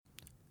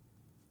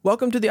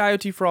Welcome to the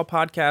IoT For All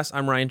podcast.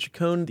 I'm Ryan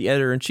Chacon, the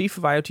editor-in-chief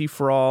of IoT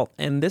For All,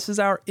 and this is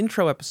our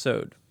intro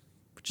episode,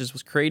 which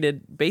was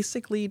created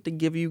basically to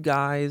give you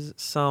guys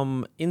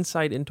some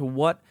insight into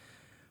what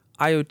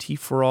IoT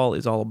For All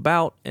is all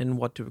about and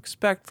what to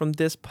expect from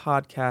this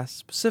podcast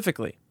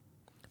specifically.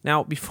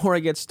 Now, before I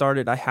get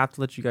started, I have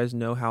to let you guys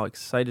know how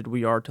excited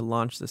we are to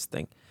launch this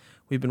thing.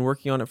 We've been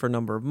working on it for a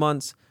number of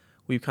months.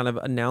 We've kind of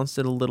announced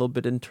it a little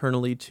bit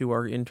internally to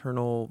our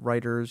internal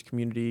writers,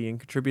 community, and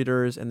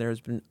contributors, and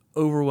there's been an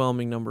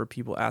overwhelming number of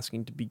people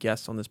asking to be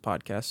guests on this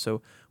podcast,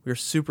 so we're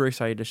super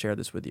excited to share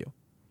this with you.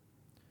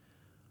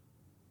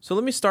 So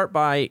let me start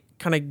by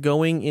kind of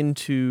going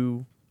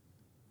into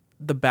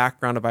the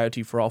background of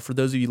IoT For All for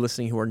those of you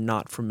listening who are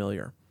not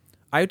familiar.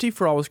 IoT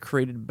For All was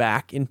created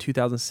back in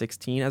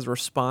 2016 as a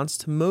response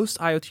to most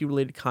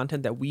IoT-related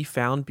content that we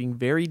found being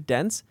very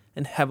dense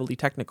and heavily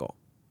technical.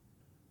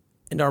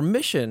 And our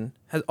mission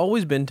has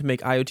always been to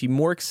make IoT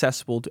more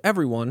accessible to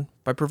everyone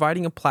by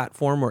providing a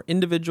platform where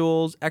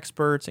individuals,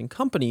 experts, and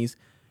companies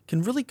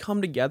can really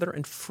come together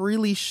and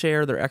freely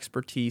share their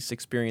expertise,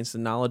 experience,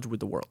 and knowledge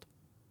with the world.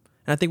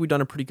 And I think we've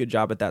done a pretty good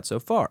job at that so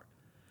far.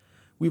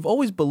 We've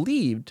always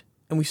believed,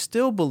 and we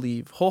still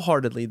believe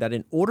wholeheartedly, that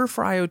in order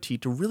for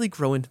IoT to really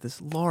grow into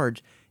this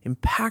large,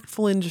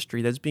 impactful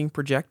industry that's being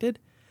projected,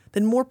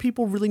 then more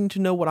people really need to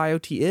know what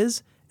IoT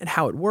is and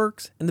how it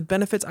works and the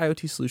benefits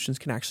IoT solutions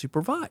can actually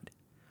provide.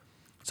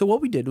 So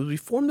what we did was we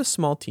formed a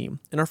small team,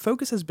 and our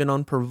focus has been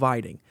on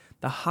providing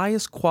the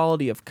highest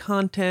quality of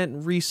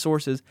content,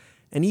 resources,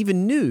 and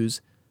even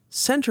news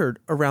centered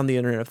around the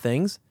Internet of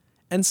Things,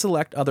 and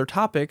select other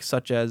topics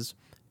such as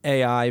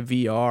AI,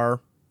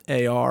 VR,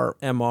 AR,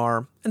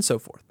 MR, and so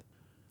forth.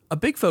 A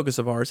big focus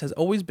of ours has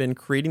always been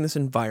creating this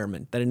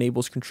environment that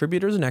enables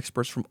contributors and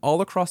experts from all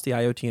across the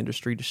IoT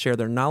industry to share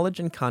their knowledge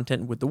and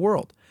content with the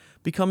world,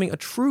 becoming a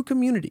true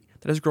community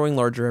that is growing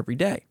larger every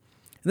day.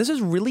 And this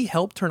has really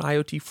helped turn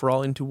IoT For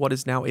All into what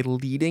is now a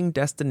leading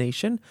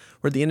destination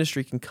where the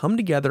industry can come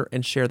together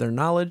and share their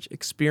knowledge,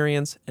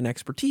 experience, and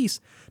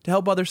expertise to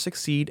help others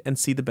succeed and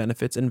see the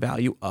benefits and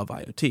value of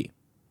IoT.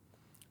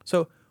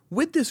 So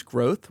with this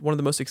growth, one of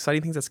the most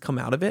exciting things that's come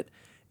out of it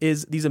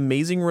is these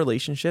amazing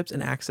relationships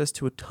and access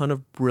to a ton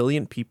of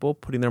brilliant people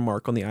putting their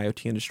mark on the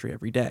IoT industry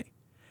every day.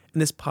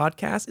 And this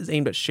podcast is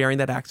aimed at sharing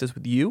that access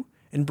with you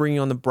and bringing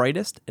on the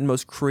brightest and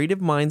most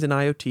creative minds in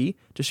IoT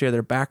to share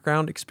their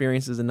background,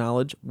 experiences, and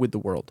knowledge with the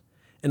world,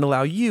 and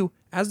allow you,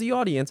 as the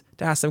audience,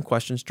 to ask them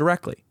questions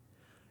directly.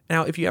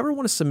 Now, if you ever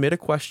want to submit a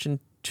question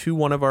to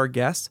one of our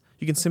guests,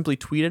 you can simply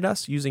tweet at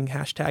us using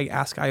hashtag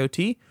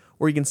AskIoT,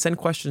 or you can send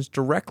questions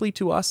directly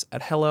to us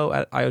at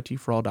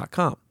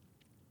hello@iotforall.com.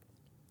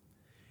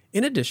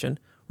 In addition,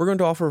 we're going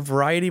to offer a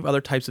variety of other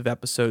types of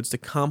episodes to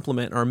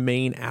complement our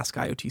main Ask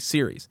IoT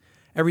series.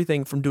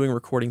 Everything from doing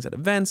recordings at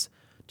events,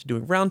 to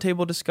doing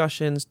roundtable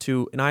discussions,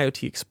 to an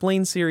IoT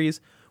Explain series,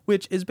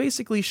 which is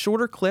basically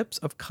shorter clips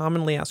of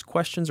commonly asked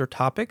questions or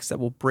topics that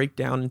will break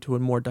down into a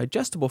more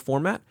digestible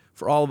format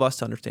for all of us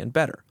to understand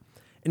better,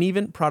 and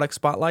even product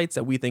spotlights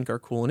that we think are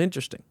cool and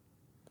interesting.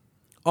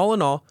 All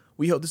in all,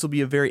 we hope this will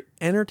be a very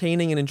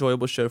entertaining and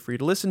enjoyable show for you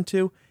to listen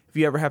to. If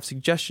you ever have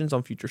suggestions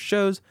on future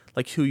shows,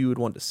 like who you would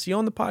want to see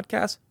on the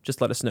podcast,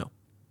 just let us know.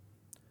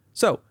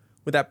 So,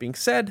 with that being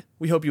said,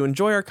 we hope you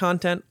enjoy our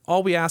content.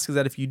 All we ask is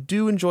that if you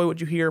do enjoy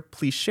what you hear,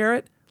 please share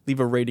it,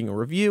 leave a rating or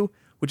review,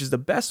 which is the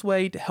best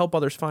way to help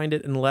others find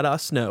it and let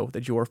us know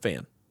that you're a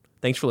fan.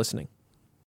 Thanks for listening.